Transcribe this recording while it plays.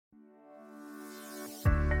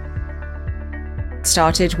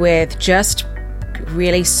started with just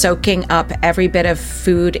really soaking up every bit of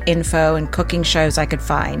food info and cooking shows I could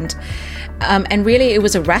find. And really, it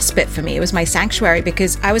was a respite for me. It was my sanctuary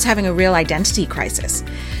because I was having a real identity crisis.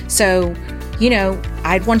 So,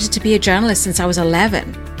 I'd wanted to be a journalist since I was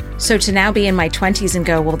 11. So to now be in my 20s and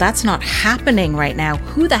go, well, that's not happening right now.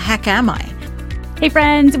 Who the heck am I? Hey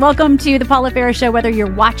friends, welcome to the Paula Farah Show. Whether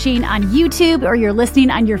you're watching on YouTube or you're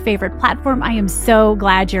listening on your favorite platform, I am so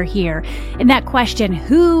glad you're here. And that question,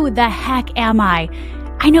 who the heck am I?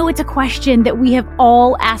 I know it's a question that we have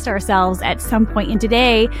all asked ourselves at some point. And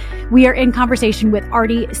today we are in conversation with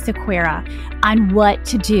Aarti Sequeira on what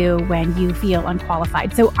to do when you feel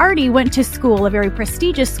unqualified. So Aarti went to school, a very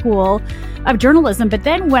prestigious school of journalism, but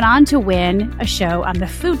then went on to win a show on the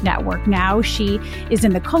Food Network. Now she is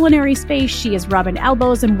in the culinary space. She is rubbing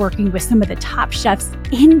elbows and working with some of the top chefs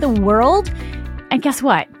in the world. And guess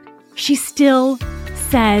what? She still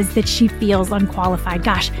says that she feels unqualified.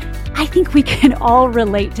 Gosh, I think we can all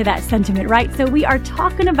relate to that sentiment, right? So we are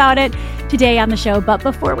talking about it today on the show. But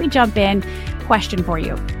before we jump in, question for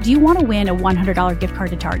you. Do you want to win a $100 gift card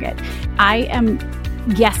to Target? I am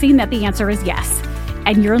guessing that the answer is yes.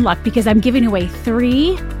 And you're in luck because I'm giving away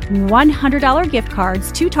 3 $100 gift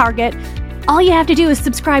cards to Target. All you have to do is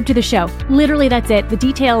subscribe to the show. Literally, that's it. The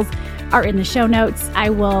details are in the show notes. I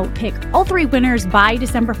will pick all 3 winners by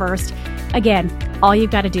December 1st. Again, all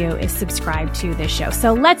you've got to do is subscribe to this show.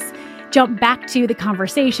 So let's jump back to the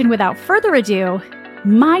conversation. Without further ado,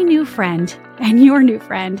 my new friend and your new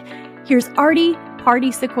friend. Here's Aarti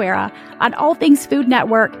Sequeira on all things Food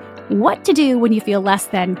Network, what to do when you feel less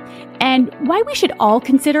than, and why we should all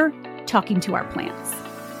consider talking to our plants.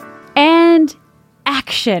 And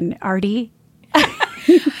action, Aarti.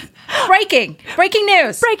 Breaking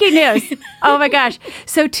news. Oh my gosh.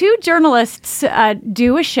 So 2 journalists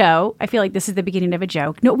do a show. I feel like this is the beginning of a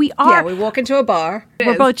joke. No, we are. Yeah, we walk into a bar.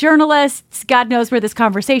 We're both journalists. God knows where this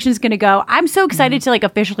conversation is going to go. I'm so excited to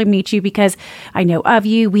officially meet you because I know of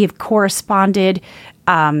you. We have corresponded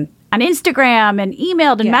on Instagram and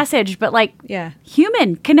emailed and messaged, but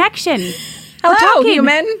human connection. Hello,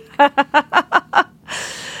 human.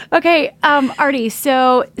 Okay, Aarti,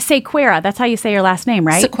 so Sequeira, that's how you say your last name,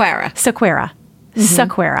 right? Sequeira. Mm-hmm.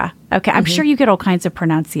 Sequeira. Okay, I'm sure you get all kinds of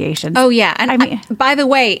pronunciations. Oh, yeah. And by the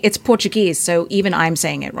way, it's Portuguese, so even I'm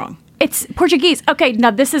saying it wrong. It's Portuguese. Okay,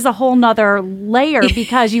 now this is a whole nother layer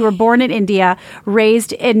because you were born in India,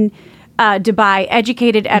 raised in Dubai,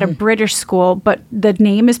 educated at a British school, but the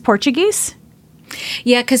name is Portuguese?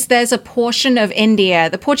 Yeah, because there's a portion of India.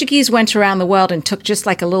 The Portuguese went around the world and took just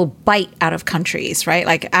like a little bite out of countries, right?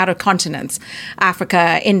 Like out of continents.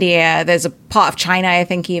 Africa, India, there's a part of China, I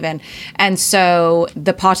think even. And so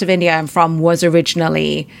the part of India I'm from was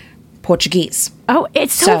originally Portuguese. Oh,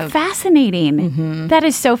 it's so fascinating. Mm-hmm. That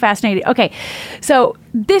is so fascinating. Okay, so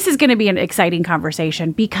this is going to be an exciting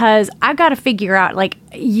conversation because I've got to figure out,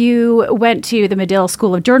 you went to the Medill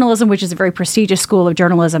School of Journalism, which is a very prestigious school of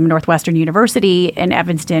journalism, Northwestern University in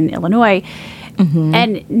Evanston, Illinois. Mm-hmm.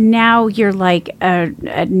 And now you're a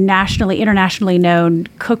internationally known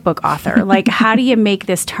cookbook author. How do you make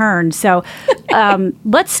this turn? So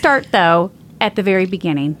let's start, though, at the very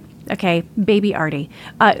beginning. Okay, baby Aarti.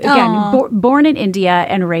 Again, born in India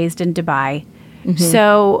and raised in Dubai. Mm-hmm.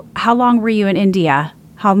 So how long were you in India?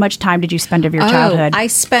 How much time did you spend of your childhood? I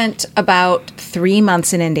spent about 3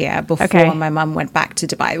 months in India before my mom went back to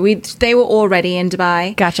Dubai. They were already in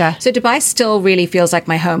Dubai. Gotcha. So Dubai still really feels like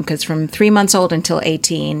my home because from 3 months old until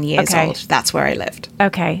 18 years old, that's where I lived.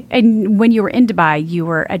 Okay. And when you were in Dubai, you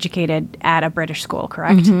were educated at a British school,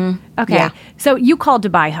 correct? Mm-hmm. Okay. Yeah. So you called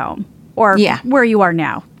Dubai home or where you are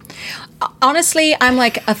now? Honestly, I'm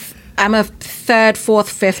I'm a 3rd, 4th,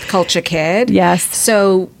 5th culture kid. Yes.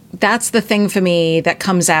 So that's the thing for me that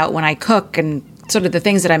comes out when I cook and sort of the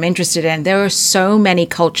things that I'm interested in. There are so many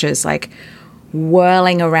cultures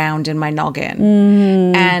whirling around in my noggin.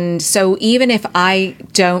 Mm. And so even if I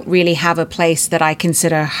don't really have a place that I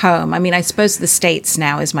consider home, I suppose the States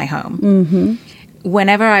now is my home. Mm-hmm.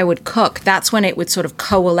 Whenever I would cook, that's when it would sort of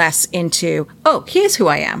coalesce into, here's who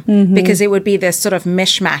I am. Mm-hmm. Because it would be this sort of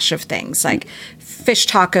mishmash of things like fish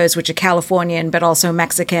tacos, which are Californian, but also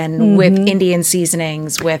Mexican with Indian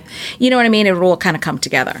seasonings with, you know what I mean? It would all kind of come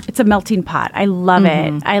together. It's a melting pot. I love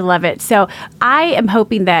it. I love it. So I am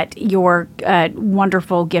hoping that your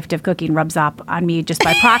wonderful gift of cooking rubs up on me just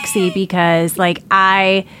by proxy because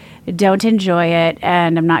I don't enjoy it,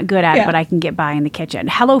 and I'm not good at it, but I can get by in the kitchen.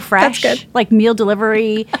 HelloFresh, like meal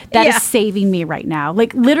delivery, that is saving me right now.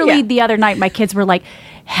 Like literally the other night, my kids were like,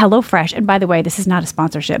 HelloFresh, and by the way, this is not a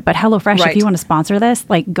sponsorship, but HelloFresh, if you want to sponsor this,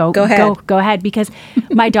 like go ahead, because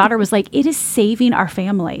my daughter was like, it is saving our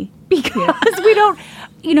family because we don't.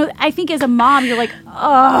 I think as a mom, you're like,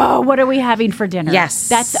 oh, what are we having for dinner? Yes.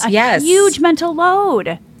 That's a huge mental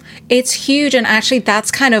load. It's huge. And actually,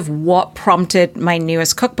 that's kind of what prompted my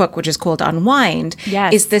newest cookbook, which is called Unwind,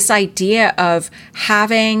 is this idea of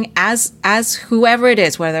having, as whoever it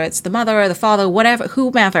is, whether it's the mother or the father,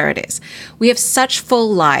 whomever it is, we have such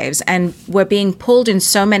full lives and we're being pulled in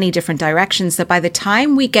so many different directions that by the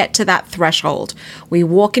time we get to that threshold, we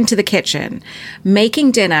walk into the kitchen,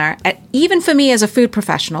 making dinner, even for me as a food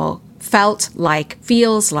professional,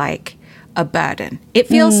 feels like a burden. It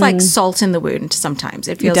feels like salt in the wound sometimes.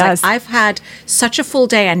 It feels like I've had such a full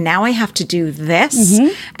day and now I have to do this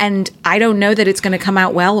and I don't know that it's going to come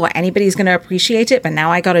out well or anybody's going to appreciate it, but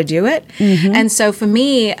now I got to do it. And so for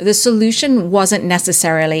me, the solution wasn't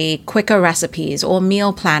necessarily quicker recipes or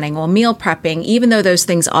meal planning or meal prepping, even though those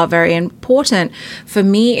things are very important. For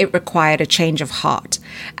me, it required a change of heart.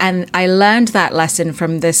 And I learned that lesson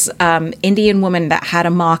from this Indian woman that had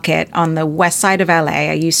a market on the west side of LA.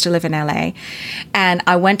 I used to live in LA. And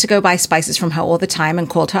I went to go buy spices from her all the time and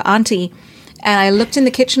called her Auntie. And I looked in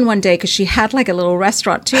the kitchen one day because she had like a little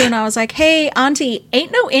restaurant too. And I was like, hey, Auntie,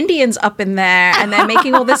 ain't no Indians up in there. And they're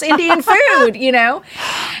making all this Indian food,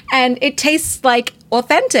 and it tastes like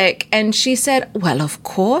authentic. And she said, well, of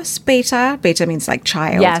course, beta. Beta means like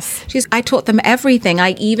child. Yes. I taught them everything.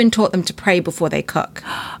 I even taught them to pray before they cook.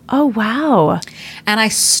 Oh, wow. And I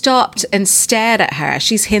stopped and stared at her.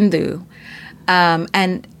 She's Hindu.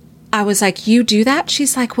 And I was like, you do that?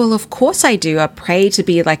 She's like, well, of course I do. I pray to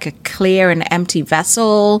be like a clear and empty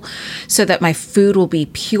vessel so that my food will be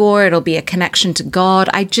pure. It'll be a connection to God.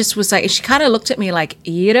 I just was like, she kind of looked at me like,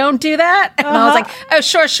 you don't do that? And I was like, oh,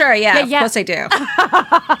 sure. Yeah, of course I do.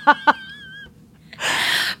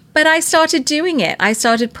 But I started doing it. I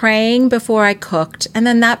started praying before I cooked. And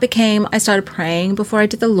then I started praying before I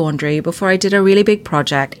did the laundry, before I did a really big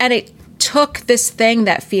project. And it took this thing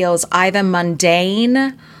that feels either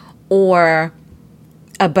mundane or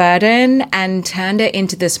a burden and turned it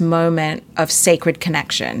into this moment of sacred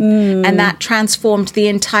connection. And that transformed the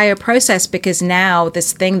entire process because now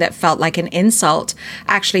this thing that felt like an insult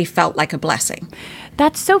actually felt like a blessing.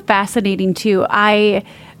 That's so fascinating too.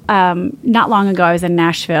 Not long ago, I was in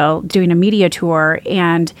Nashville doing a media tour,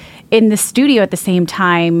 and in the studio at the same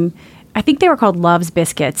time, I think they were called Love's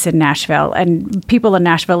Biscuits in Nashville. And people in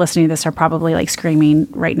Nashville listening to this are probably like screaming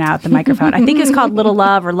right now at the microphone. I think it's called Little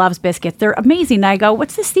Love or Love's Biscuits. They're amazing. And I go,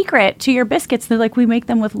 what's the secret to your biscuits? They're like, we make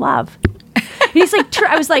them with love. And he's like,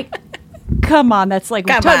 I was like, come on, that's like,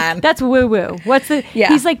 that's woo-woo. What's the,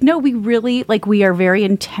 He's like, no, we really, like, we are very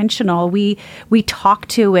intentional. We talk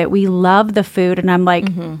to it. We love the food. And I'm like,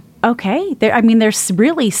 okay, there's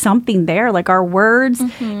really something there. Like our words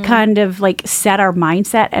kind of like set our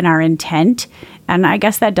mindset and our intent. And I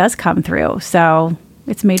guess that does come through. So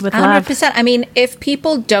it's made with love. 100%. I mean, if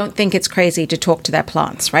people don't think it's crazy to talk to their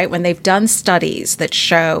plants, right? When they've done studies that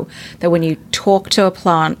show that when you talk to a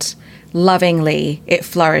plant lovingly, it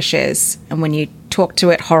flourishes. And when you talk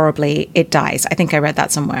to it horribly, it dies. I think I read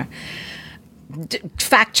that somewhere.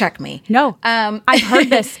 Fact check me. No, I've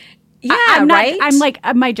heard this. Right? I'm like,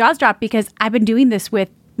 my jaw's dropped because I've been doing this with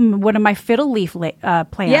one of my fiddle leaf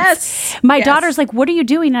plants. Yes. My daughter's like, what are you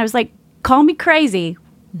doing? And I was like, call me crazy.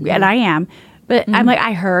 And I am. But I'm like,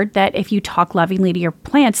 I heard that if you talk lovingly to your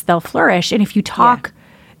plants, they'll flourish. And if you talk,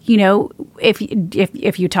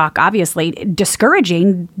 if you talk obviously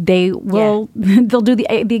discouraging, they will they'll do the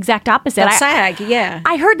exact opposite.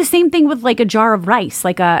 I heard the same thing with like a jar of rice,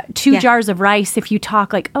 like two jars of rice. If you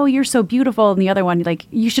talk like, oh, you're so beautiful, and the other one like,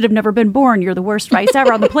 you should have never been born, you're the worst rice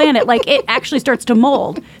ever on the planet, like it actually starts to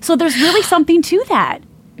mold. So there's really something to that.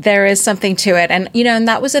 There is something to it. And, and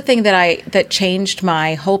that was the thing that changed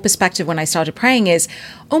my whole perspective when I started praying is,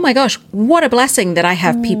 oh my gosh, what a blessing that I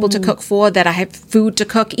have people to cook for, that I have food to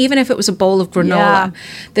cook, even if it was a bowl of granola. Yeah.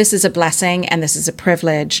 This is a blessing and this is a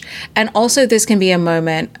privilege. And also this can be a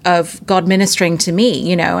moment of God ministering to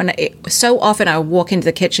me, and so often I walk into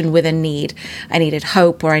the kitchen with a need. I needed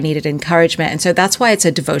hope or I needed encouragement. And so that's why it's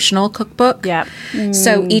a devotional cookbook. Yeah.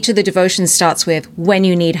 So each of the devotions starts with when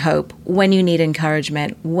you need hope, when you need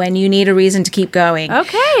encouragement, when you need a reason to keep going.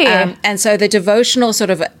 Okay. And so the devotional sort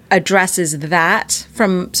of addresses that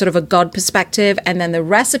from sort of a God perspective, and then the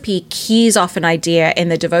recipe keys off an idea in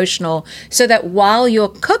the devotional so that while you're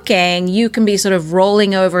cooking, you can be sort of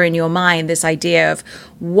rolling over in your mind this idea of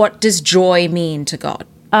what does joy mean to God?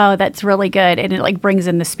 Oh, that's really good. And it like brings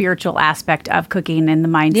in the spiritual aspect of cooking and the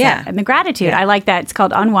mindset and the gratitude. I like that. It's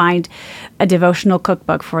called Unwind, a devotional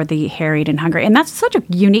cookbook for the harried and hungry. And that's such a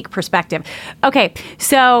unique perspective. Okay.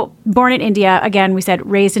 So born in India, again, we said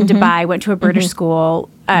raised in Dubai, went to a British school.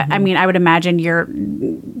 I mean, I would imagine you're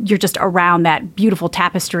just around that beautiful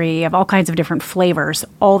tapestry of all kinds of different flavors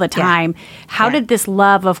all the time. How did this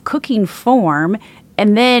love of cooking form?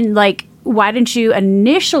 And then like, why didn't you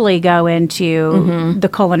initially go into the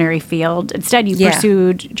culinary field? Instead, you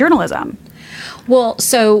pursued journalism. Well,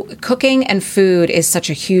 so cooking and food is such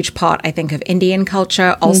a huge part, I think, of Indian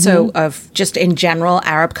culture, also of just in general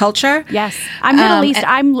Arab culture. Yes, I'm Middle East.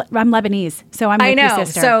 I'm Lebanese, so I'm with your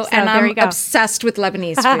sister. So and I'm obsessed with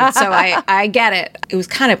Lebanese food, so I get it. It was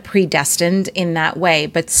kind of predestined in that way,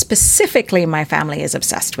 but specifically, my family is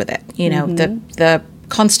obsessed with it. You know, the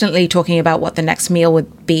constantly talking about what the next meal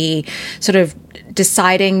would be, sort of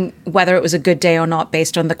deciding whether it was a good day or not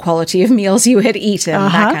based on the quality of meals you had eaten,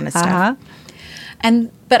 that kind of stuff.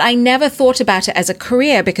 But I never thought about it as a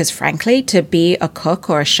career because, frankly, to be a cook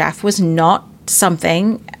or a chef was not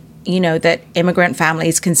something, you know, that immigrant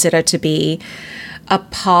families consider to be a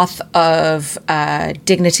path of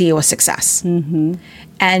dignity or success.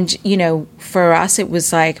 And, you know, for us, it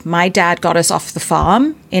was like my dad got us off the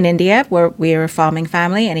farm in India where we were a farming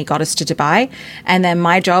family and he got us to Dubai. And then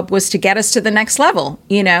my job was to get us to the next level,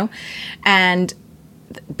 you know, and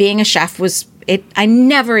being a chef was it. I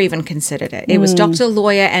never even considered it. It was doctor,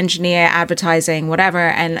 lawyer, engineer, advertising, whatever.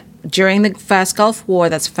 And during the first Gulf War,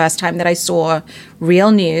 that's the first time that I saw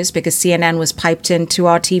real news because CNN was piped into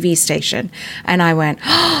our TV station. And I went,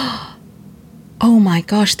 oh my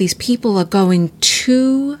gosh, these people are going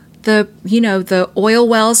to the oil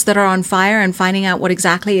wells that are on fire and finding out what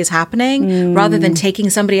exactly is happening rather than taking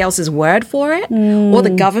somebody else's word for it or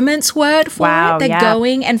the government's word for it. They're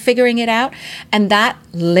going and figuring it out. And that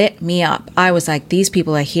lit me up. I was like, these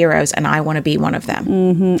people are heroes and I want to be one of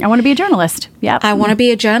them. I want to be a journalist. I want to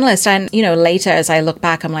be a journalist. And, you know, later as I look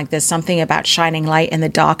back, I'm like, there's something about shining light in the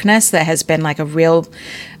darkness that has been like a real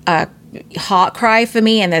heart cry for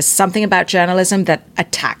me, and there's something about journalism that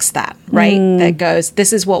attacks that, right? That goes,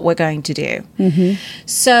 this is what we're going to do.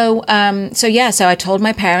 So I told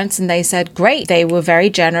my parents and they said, great. They were very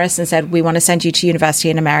generous and said, we want to send you to university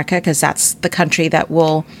in America because that's the country that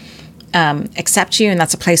will accept you and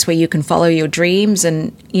that's a place where you can follow your dreams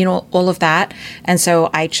and, you know, all of that. And so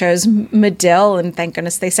I chose Medill and thank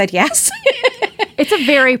goodness they said yes. It's a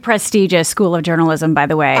very prestigious school of journalism, by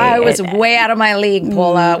the way. I was way out of my league,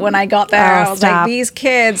 Paula, when I got there. I was like, these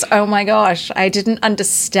kids, oh my gosh, I didn't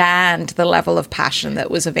understand the level of passion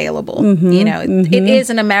that was available. You know, it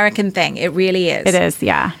is an American thing. It really is. It is,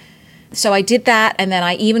 yeah. So I did that, and then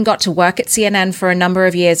I even got to work at CNN for a number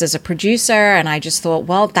of years as a producer, and I just thought,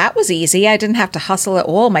 well, that was easy. I didn't have to hustle at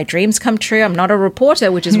all. My dreams come true. I'm not a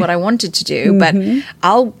reporter, which is what I wanted to do, but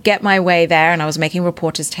I'll get my way there, and I was making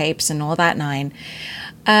reporters' tapes and all that nine.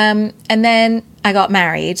 And then I got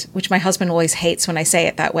married, which my husband always hates when I say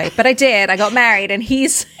it that way, but I did. I got married, and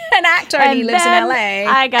he's an actor, and he lives in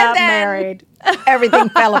LA. I got married. Everything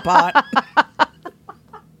fell apart.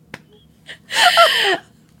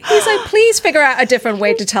 He's like, please figure out a different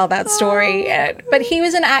way to tell that story. But he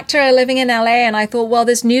was an actor living in LA, and I thought, well,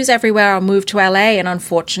 there's news everywhere. I'll move to LA. And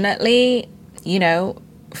unfortunately, you know,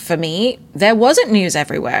 for me, there wasn't news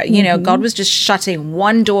everywhere. You know, God was just shutting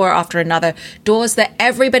one door after another, doors that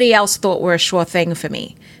everybody else thought were a sure thing for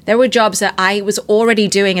me. There were jobs that I was already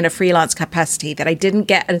doing in a freelance capacity that I didn't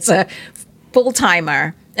get as a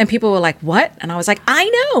full-timer. And people were like, what? And I was like, I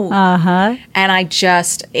know. And I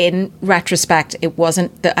just, in retrospect, it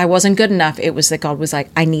wasn't that I wasn't good enough. It was that God was like,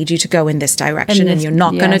 I need you to go in this direction and you're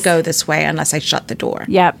not going to go this way unless I shut the door.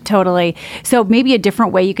 Yep, totally. So maybe a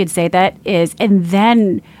different way you could say that is, and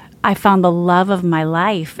then I found the love of my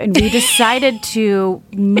life and we decided to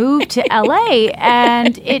move to LA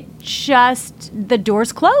and it just, the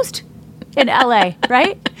doors closed in LA,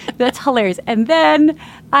 right? That's hilarious. And then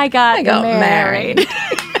I got married.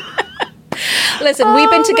 Listen, we've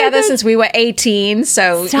been together since we were 18,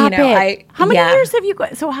 so Stop it. How many years have you?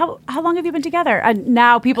 So how long have you been together?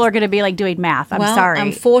 Now people are going to be like doing math. I'm sorry.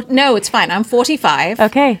 No, it's fine. I'm 45.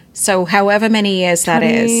 Okay. So however many years that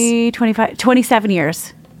is, 25, 27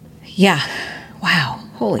 years. Yeah. Wow.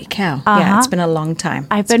 Holy cow. Yeah, it's been a long time.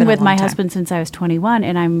 I've been with my husband since I was 21,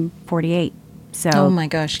 and I'm 48. So oh my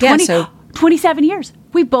gosh. Yeah. So 27 years.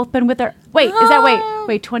 We've both been with our. Wait, is that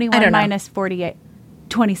wait? 21 minus 48.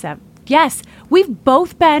 27. Yes, we've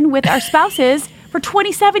both been with our spouses for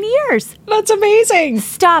 27 years. That's amazing.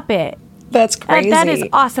 Stop it. That's crazy. That is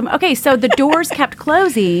awesome. Okay, so the doors kept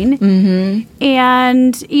closing,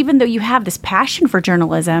 and even though you have this passion for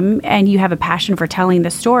journalism and you have a passion for telling the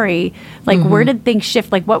story, like where did things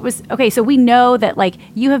shift? Like what was, okay, so we know that like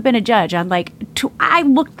you have been a judge on like, I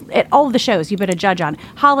looked at all of the shows you've been a judge on: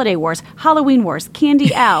 Holiday Wars, Halloween Wars,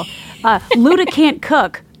 Candy Al, Luda Can't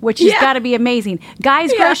Cook, which has got to be amazing.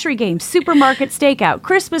 Guys Grocery Game, Supermarket Stakeout,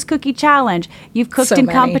 Christmas Cookie Challenge. You've cooked in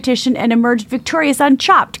competition and emerged victorious on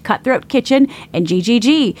Chopped, Cutthroat Kitchen, and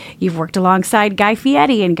GGG. You've worked alongside Guy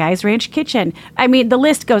Fieri in Guy's Ranch Kitchen. I mean, the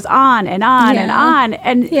list goes on and on and on.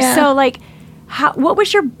 And so, like, what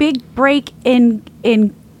was your big break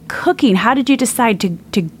in cooking? How did you decide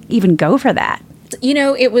to even go for that? You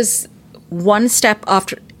know, it was one step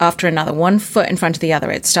after another, one foot in front of the other.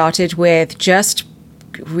 It started with just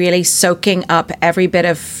really soaking up every bit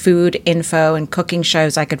of food info and cooking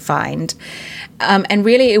shows I could find. And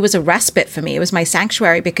really, it was a respite for me. It was my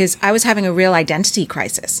sanctuary because I was having a real identity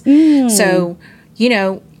crisis. So, you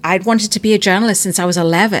know, I'd wanted to be a journalist since I was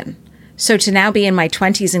 11. So to now be in my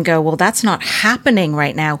 20s and go, well, that's not happening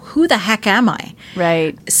right now. Who the heck am I?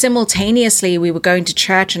 Right. Simultaneously, we were going to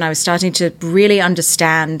church and I was starting to really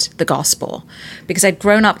understand the gospel because I'd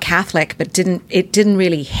grown up Catholic, but it didn't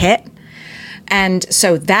really hit. And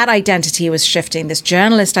so that identity was shifting. This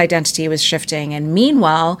journalist identity was shifting. And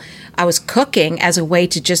meanwhile, I was cooking as a way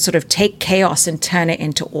to just sort of take chaos and turn it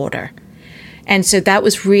into order. And so that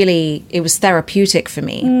was really, it was therapeutic for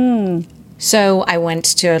me. So I went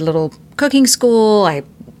to a little cooking school. I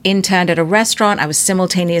interned at a restaurant. I was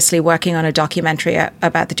simultaneously working on a documentary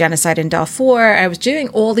about the genocide in Darfur. I was doing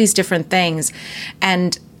all these different things.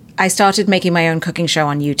 And I started making my own cooking show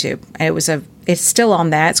on YouTube. It's still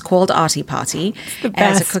on there. It's called Aarti Party. And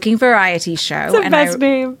it's a cooking variety show. It's the best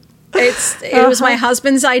name. It was my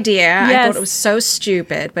husband's idea. Yes. I thought it was so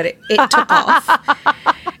stupid, but it took off.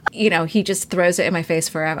 You know, he just throws it in my face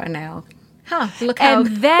forever now. Look how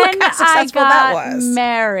successful that was.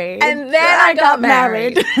 Married. And then I got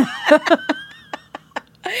married.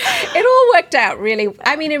 It all worked out, really.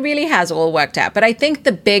 I mean, it really has all worked out. But I think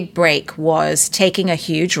the big break was taking a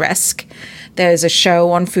huge risk. There's a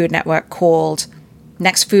show on Food Network called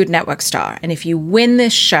Next Food Network Star. And if you win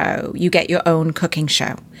this show, you get your own cooking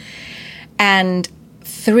show. And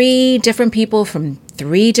 3 different people from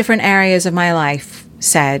 3 different areas of my life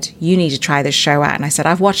said, you need to try this show out. And I said,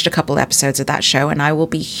 I've watched a couple episodes of that show and I will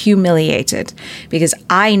be humiliated because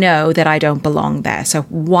I know that I don't belong there. So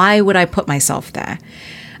why would I put myself there?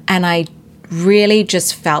 And I really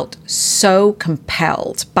just felt so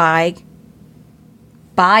compelled by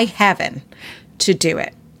heaven to do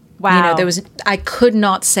it. Wow. You know, I could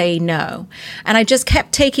not say no. And I just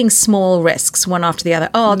kept taking small risks one after the other.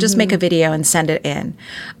 Oh, I'll just make a video and send it in.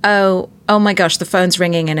 Oh my gosh, the phone's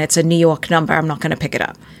ringing and it's a New York number. I'm not going to pick it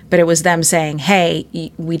up. But it was them saying,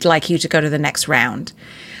 hey, we'd like you to go to the next round.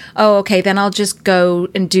 Oh, okay, then I'll just go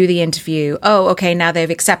and do the interview. Oh, okay, now they've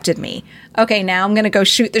accepted me. Okay, now I'm going to go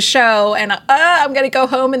shoot the show and I'm going to go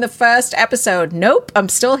home in the first episode. Nope, I'm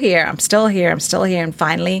still here. And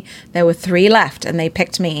finally, there were 3 left and they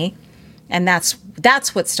picked me. And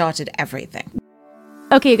that's what started everything.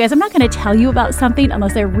 Okay, you guys, I'm not going to tell you about something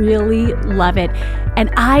unless I really love it. And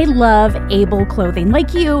I love Able clothing.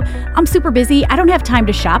 Like you, I'm super busy. I don't have time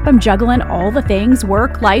to shop. I'm juggling all the things,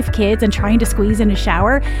 work, life, kids, and trying to squeeze in a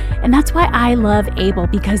shower. And that's why I love Able,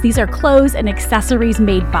 because these are clothes and accessories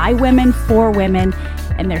made by women for women,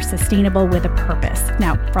 and they're sustainable with a purpose.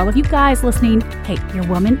 Now, for all of you guys listening, hey, your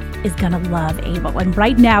woman is going to love Able. And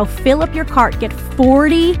right now, fill up your cart, get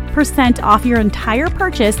 40% off your entire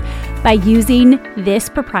purchase by using this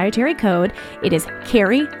proprietary code. It is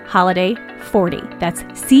Carrie Holiday 40. That's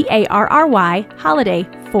CARRY Holiday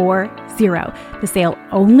 40. The sale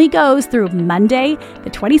only goes through Monday, the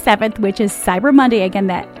 27th, which is Cyber Monday. Again,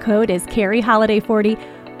 that code is Carrie Holiday 40.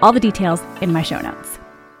 All the details in my show notes.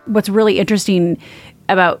 What's really interesting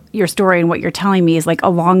about your story and what you're telling me is, like,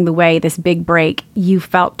 along the way, this big break, you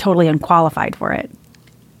felt totally unqualified for it.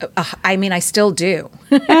 I mean, I still do.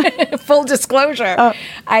 Full disclosure.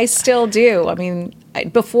 I still do. I mean,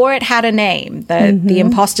 before it had a name, the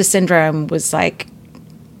imposter syndrome was like,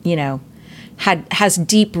 you know, has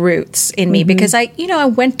deep roots in me because I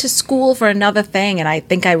went to school for another thing. And I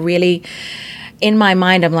think I really, in my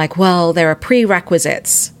mind, I'm like, well, there are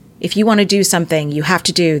prerequisites. If you want to do something, you have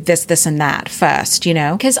to do this, this, and that first, you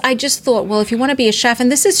know? Because I just thought, well, if you want to be a chef,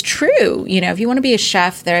 and this is true, you know, if you want to be a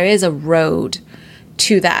chef, there is a road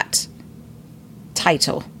to that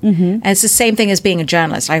title. And it's the same thing as being a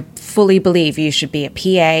journalist. I fully believe you should be a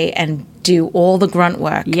PA and do all the grunt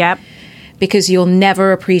work. Yep. because you'll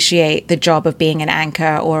never appreciate the job of being an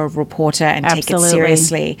anchor or a reporter and take it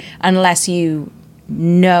seriously unless you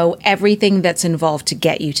know everything that's involved to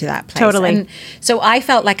get you to that place. Totally. And so I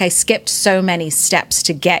felt like I skipped so many steps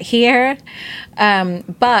to get here,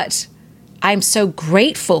 but I'm so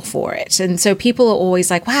grateful for it. And so people are always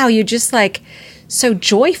like, wow, you're just like so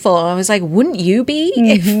joyful. I was like, wouldn't you be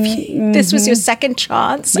if this was your second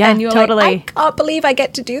chance? Yeah, and you're totally. like, I can't believe I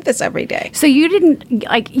get to do this every day. So you didn't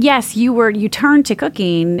yes, you turned to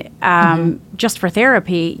cooking just for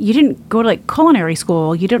therapy. You didn't go to like culinary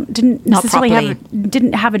school. You didn't necessarily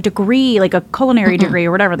have a degree, like a culinary degree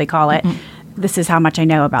or whatever they call it. This is how much I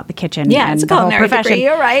know about the kitchen. Yeah, and it's a the whole culinary profession. degree,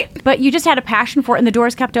 you're right. But you just had a passion for it and the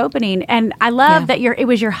doors kept opening. And I love that it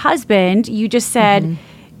was your husband. You just said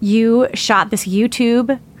you shot this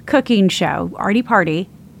YouTube cooking show, Aarti Party,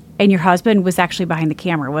 and your husband was actually behind the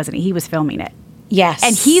camera, wasn't he? He was filming it. Yes.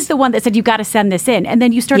 And he's the one that said, you got to send this in. And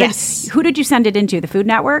then you started, who did you send it into? The Food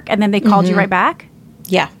Network? And then they called you right back?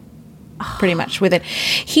 Yeah. Pretty much with it.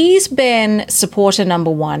 He's been supporter number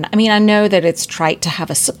one. I mean, I know that it's trite to have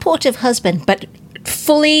a supportive husband, but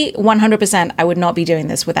fully 100%, I would not be doing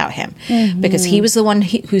this without him because he was the one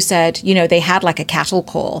who said, you know, they had like a cattle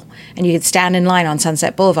call and you could stand in line on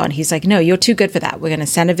Sunset Boulevard. And he's like, no, you're too good for that. We're going to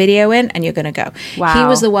send a video in and you're going to go. Wow. He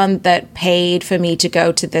was the one that paid for me to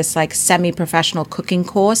go to this like semi-professional cooking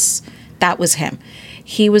course. That was him.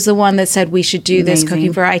 He was the one that said we should do this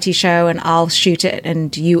cooking variety show and I'll shoot it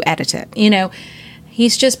and you edit it. You know,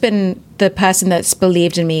 he's just been the person that's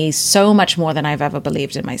believed in me so much more than I've ever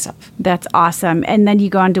believed in myself. That's awesome. And then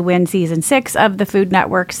you go on to win season 6 of the Food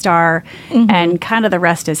Network Star, and kind of the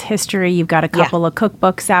rest is history. You've got a couple of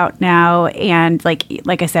cookbooks out now, and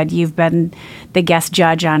like I said, you've been the guest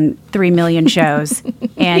judge on 3 million shows,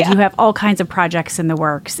 and you have all kinds of projects in the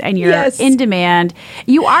works, and you're in demand.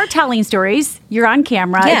 You are telling stories. You're on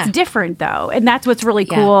camera. It's different though, and that's what's really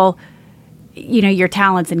cool. You know, your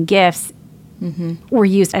talents and gifts were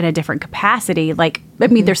used at a different capacity. Like, I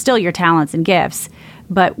mean, they're still your talents and gifts,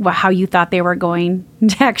 but how you thought they were going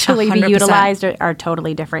to actually 100%. Be utilized are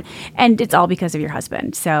totally different. And it's all because of your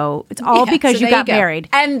husband. So it's all because you got married.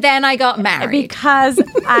 And then I got married. Because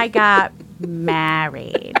I got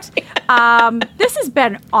married. This has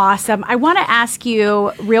been awesome. I want to ask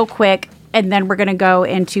you real quick, and then we're going to go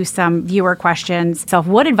into some viewer questions. So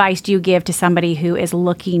what advice do you give to somebody who is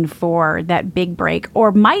looking for that big break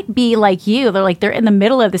or might be like you? They're in the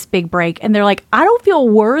middle of this big break and they're like, I don't feel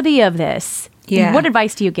worthy of this. Yeah. What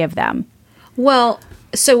advice do you give them? Well,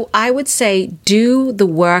 so I would say do the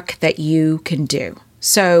work that you can do.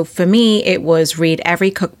 So for me, it was read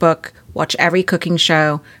every cookbook, watch every cooking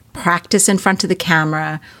show, practice in front of the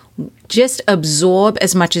camera, just absorb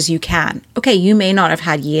as much as you can. Okay, you may not have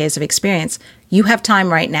had years of experience. You have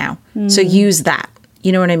time right now. So use that.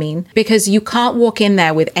 You know what I mean? Because you can't walk in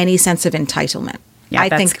there with any sense of entitlement. Yeah, I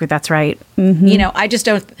think that's right. You know, I just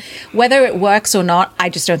don't, whether it works or not, I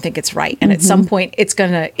just don't think it's right. And at some point it's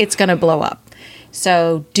gonna blow up.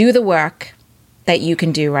 So do the work that you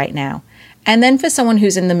can do right now. And then for someone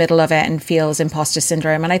who's in the middle of it and feels imposter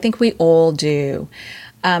syndrome, and I think we all do,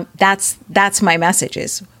 that's my message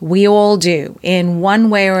is we all do in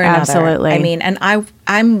one way or another. Absolutely. I mean, and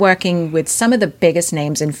I'm working with some of the biggest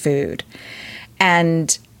names in food,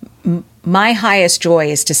 and my highest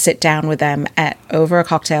joy is to sit down with them over a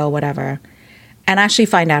cocktail, whatever, and actually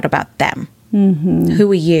find out about them.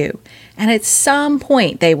 Who are you? And at some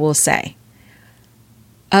point they will say,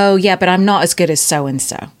 oh yeah, but I'm not as good as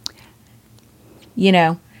so-and-so, you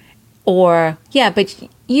know, or yeah, but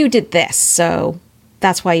you did this, so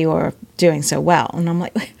that's why you're doing so well. And I'm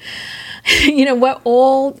like, you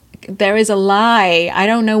know, there is a lie. I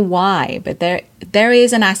don't know why, but there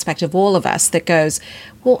is an aspect of all of us that goes,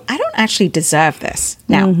 well, I don't actually deserve this.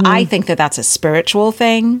 Now, I think that that's a spiritual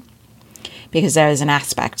thing because there is an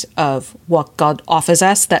aspect of what God offers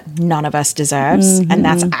us that none of us deserves. And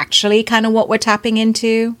that's actually kind of what we're tapping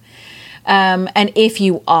into. And if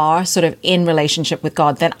you are sort of in relationship with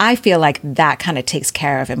God, then I feel like that kind of takes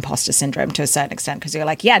care of imposter syndrome to a certain extent because you're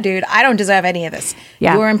like, yeah, dude, I don't deserve any of this.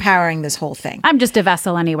 Yeah. You're empowering this whole thing. I'm just a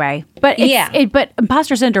vessel anyway. But but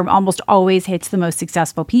imposter syndrome almost always hits the most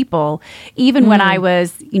successful people. Even when I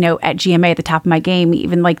was, you know, at GMA at the top of my game,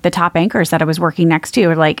 even like the top anchors that I was working next to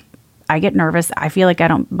were like, I get nervous. I feel like I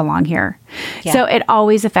don't belong here. Yeah. So it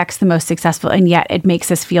always affects the most successful. And yet it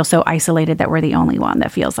makes us feel so isolated that we're the only one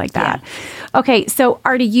that feels like that. Yeah. Okay. So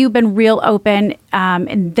Aarti, you've been real open.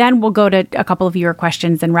 And then we'll go to a couple of your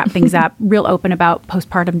questions and wrap things up. Real open about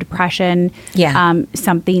postpartum depression. Yeah.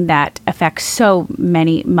 Something that affects so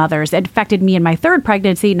many mothers. It affected me in my third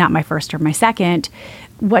pregnancy, not my first or my second.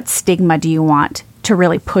 What stigma do you want to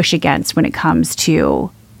really push against when it comes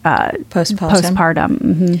to postpartum.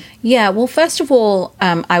 Mm-hmm. Yeah. Well, first of all,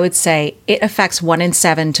 I would say it affects 1 in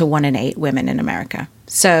 7 to 1 in 8 women in America.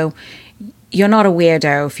 So you're not a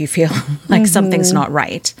weirdo if you feel like something's not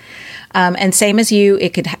right. And same as you,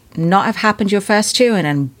 it could not have happened your first 2, and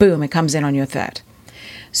then boom, it comes in on your 3rd.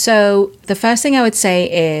 So the first thing I would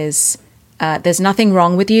say is there's nothing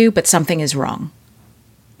wrong with you, but something is wrong.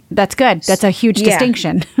 That's good. That's a huge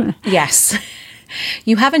distinction. Yes.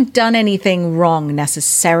 You haven't done anything wrong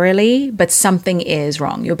necessarily, but something is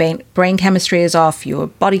wrong. Your brain chemistry is off. Your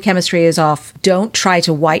body chemistry is off. Don't try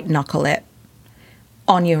to white knuckle it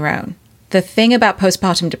on your own. The thing about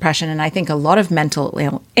postpartum depression, and I think a lot of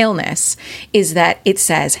mental illness, is that it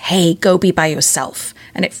says, hey, go be by yourself.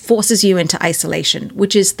 And it forces you into isolation,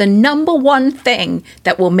 which is the number one thing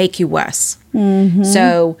that will make you worse. Mm-hmm.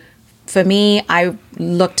 So for me, I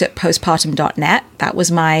looked at postpartum.net. That was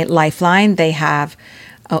my lifeline. They have,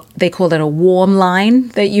 they call it a warm line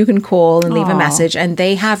that you can call and leave a message. And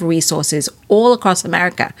they have resources all across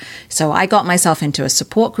America. So I got myself into a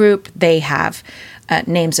support group. They have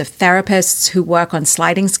names of therapists who work on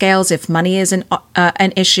sliding scales if money is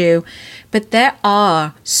an issue. But there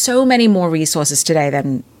are so many more resources today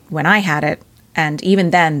than when I had it. And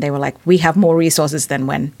even then, they were like, we have more resources than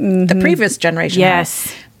when the previous generation had.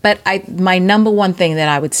 But my number one thing that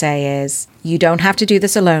I would say is you don't have to do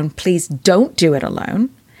this alone. Please don't do it alone.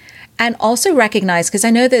 And also recognize, because I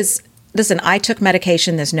know listen, I took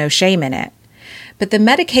medication. There's no shame in it. But the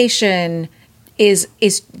medication is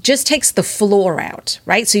just takes the floor out,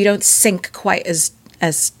 right? So you don't sink quite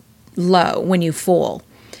as low when you fall.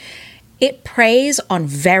 It preys on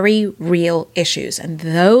very real issues. And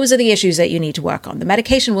those are the issues that you need to work on. The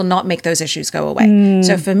medication will not make those issues go away.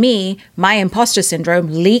 So for me, my imposter syndrome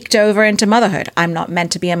leaked over into motherhood. I'm not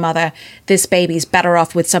meant to be a mother. This baby's better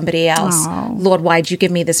off with somebody else. Lord, why'd you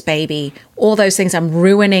give me this baby? All those things. I'm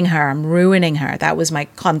ruining her. That was my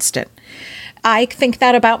constant. I think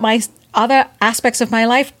that about my other aspects of my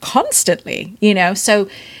life constantly, so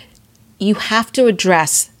you have to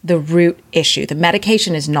address the root issue. The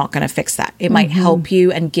medication is not going to fix that. It might help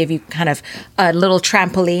you and give you kind of a little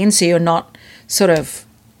trampoline so you're not sort of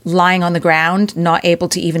lying on the ground, not able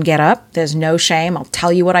to even get up. There's no shame. I'll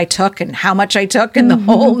tell you what I took and how much I took and the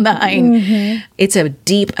whole 9. It's a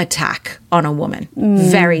deep attack on a woman,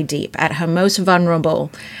 very deep, at her most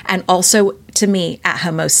vulnerable, and also, to me, at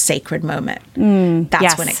her most sacred moment.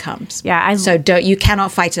 That's when it comes. Yeah. You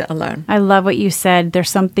cannot fight it alone. I love what you said. There's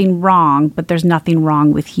something wrong, but there's nothing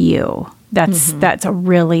wrong with you. That's a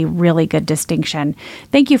really, really good distinction.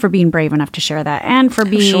 Thank you for being brave enough to share that and for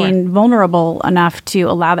being vulnerable enough to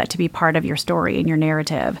allow that to be part of your story and your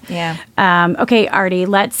narrative. Yeah. Okay, Aarti,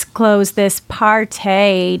 let's close this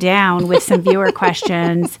party down with some viewer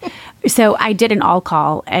questions. So I did an all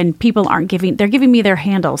call and people they're giving me their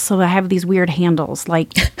handles. So I have these weird handles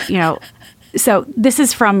so this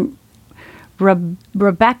is from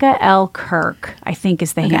Rebecca L. Kirk, I think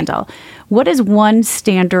is the handle. What is one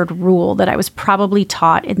standard rule that I was probably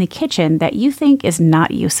taught in the kitchen that you think is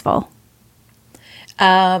not useful?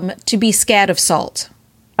 To be scared of salt.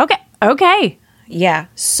 Okay. Yeah.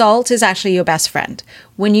 Salt is actually your best friend.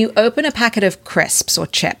 When you open a packet of crisps or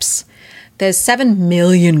chips, there's 7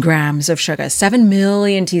 million grams of sugar, 7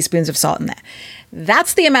 million teaspoons of salt in there.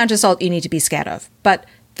 That's the amount of salt you need to be scared of. But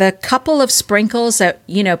the couple of sprinkles that,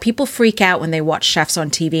 people freak out when they watch chefs on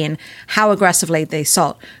TV and how aggressively they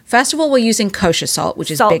salt. First of all, we're using kosher salt, which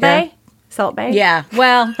is bigger. Salt Bay? Yeah.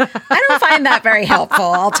 Well, I don't find that very helpful,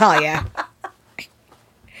 I'll tell you.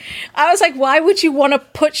 I was like, why would you want to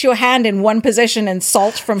put your hand in one position and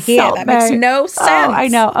salt from here? Salt that makes no sense. Oh, I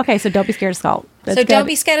know. Okay, so don't be scared of salt. Don't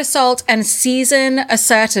be scared of salt and season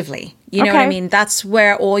assertively. You know what I mean? That's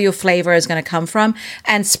where all your flavor is going to come from.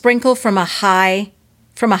 And sprinkle from a height.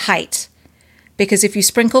 Because if you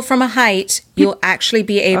sprinkle from a height, you'll actually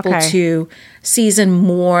be able to season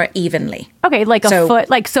more evenly. Okay, like a foot.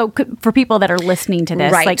 So for people that are listening to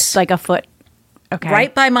this, like a foot. Okay.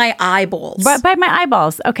 Right by my eyeballs. Right by my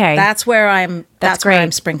eyeballs. Okay. That's where I'm where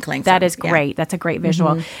I'm sprinkling from. That is great. Yeah. That's a great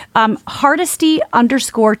visual. Hardesty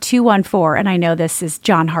 _214, and I know this is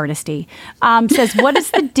John Hardesty, says, what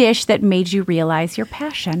is the dish that made you realize your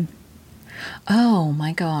passion? Oh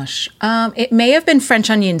my gosh. It may have been French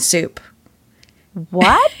onion soup.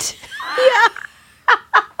 What? Yeah.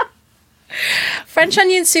 French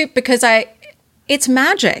onion soup because it's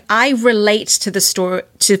magic. I relate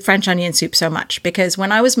to French onion soup so much because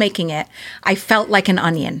when I was making it, I felt like an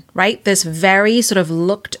onion, right? This very sort of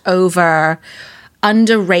looked over,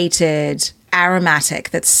 underrated aromatic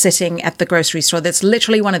that's sitting at the grocery store that's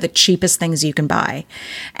literally one of the cheapest things you can buy.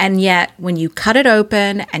 And yet when you cut it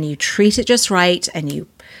open and you treat it just right and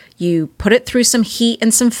you put it through some heat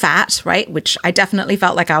and some fat, right? Which I definitely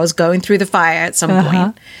felt like I was going through the fire at some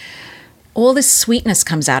point. All this sweetness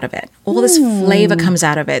comes out of it. All this flavor comes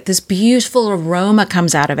out of it. This beautiful aroma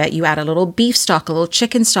comes out of it. You add a little beef stock, a little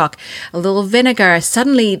chicken stock, a little vinegar.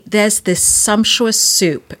 Suddenly there's this sumptuous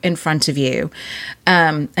soup in front of you.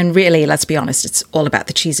 And really, let's be honest, it's all about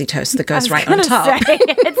the cheesy toast that goes right on top.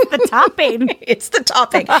 It's the topping. It's the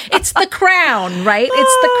topping. It's the crown, right?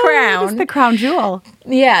 It's the crown. It's the crown jewel.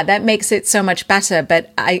 Yeah, that makes it so much better.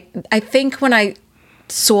 But I think when I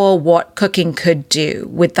saw what cooking could do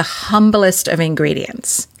with the humblest of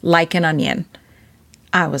ingredients, like an onion,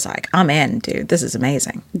 I was like, I'm in, dude. This is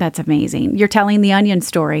amazing. That's amazing. You're telling the onion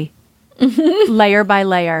story, layer by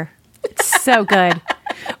layer. It's so good.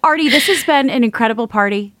 Aarti, this has been an incredible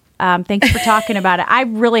party. Thanks for talking about it. I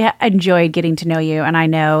really enjoyed getting to know you, and I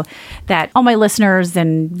know that all my listeners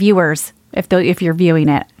and viewers, if you're viewing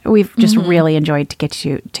it, we've just really enjoyed to get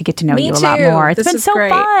to know you a lot more. It's been so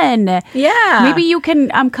fun. Yeah. Maybe you can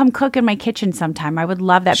come cook in my kitchen sometime. I would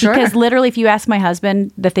love that. Sure. Because literally, if you ask my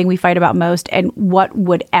husband the thing we fight about most and what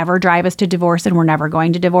would ever drive us to divorce, and we're never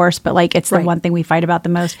going to divorce, but like it's the one thing we fight about the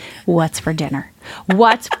most, what's for dinner?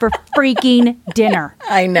 What's for freaking dinner?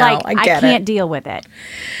 I know. Like, I get it. can't deal with it.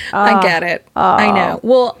 I get it. I know.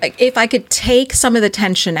 Well, if I could take some of the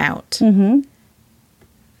tension out,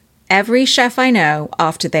 every chef I know,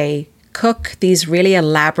 after they cook these really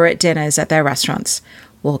elaborate dinners at their restaurants,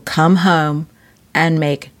 will come home and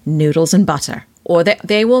make noodles and butter. Or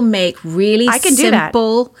they will make really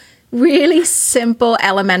simple,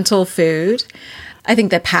 elemental food. I think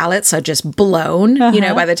their palates are just blown,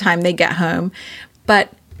 by the time they get home.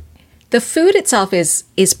 But the food itself is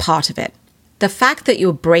part of it. The fact that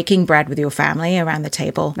you're breaking bread with your family around the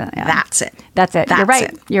table, that's it. That's it. You're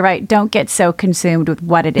right. You're right. Don't get so consumed with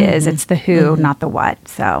what it is. It's the who, not the what.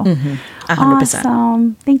 So 100%.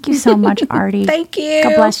 Awesome. Thank you so much, Aarti. Thank you.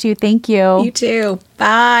 God bless you. Thank you. You too.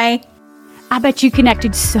 Bye. I bet you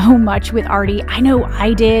connected so much with Aarti. I know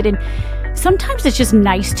I did. And sometimes it's just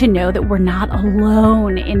nice to know that we're not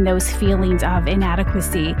alone in those feelings of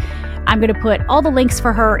inadequacy. I'm going to put all the links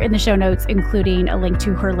for her in the show notes, including a link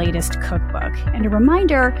to her latest cookbook. And a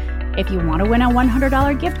reminder, if you want to win a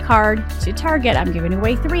 $100 gift card to Target, I'm giving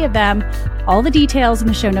away 3 of them. All the details in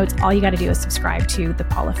the show notes. All you got to do is subscribe to The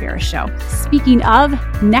Paula Ferris Show. Speaking of,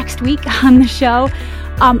 next week on the show,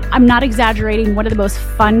 I'm not exaggerating, one of the most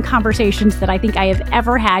fun conversations that I think I have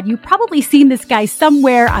ever had. You've probably seen this guy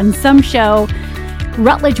somewhere on some show.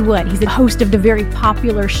 Rutledge Wood. He's the host of the very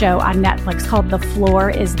popular show on Netflix called The Floor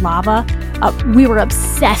is Lava. We were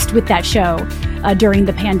obsessed with that show during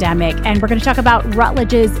the pandemic. And we're going to talk about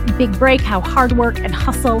Rutledge's big break, how hard work and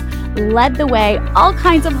hustle led the way, all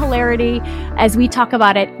kinds of hilarity as we talk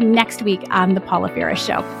about it next week on The Paula Ferris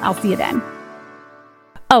Show. I'll see you then.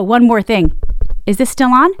 Oh, one more thing. Is this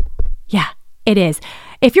still on? Yeah, it is.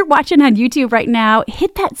 If you're watching on YouTube right now,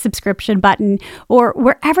 hit that subscription button, or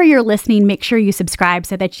wherever you're listening, make sure you subscribe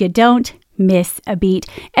so that you don't miss a beat.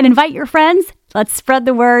 And invite your friends. Let's spread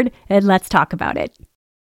the word and let's talk about it.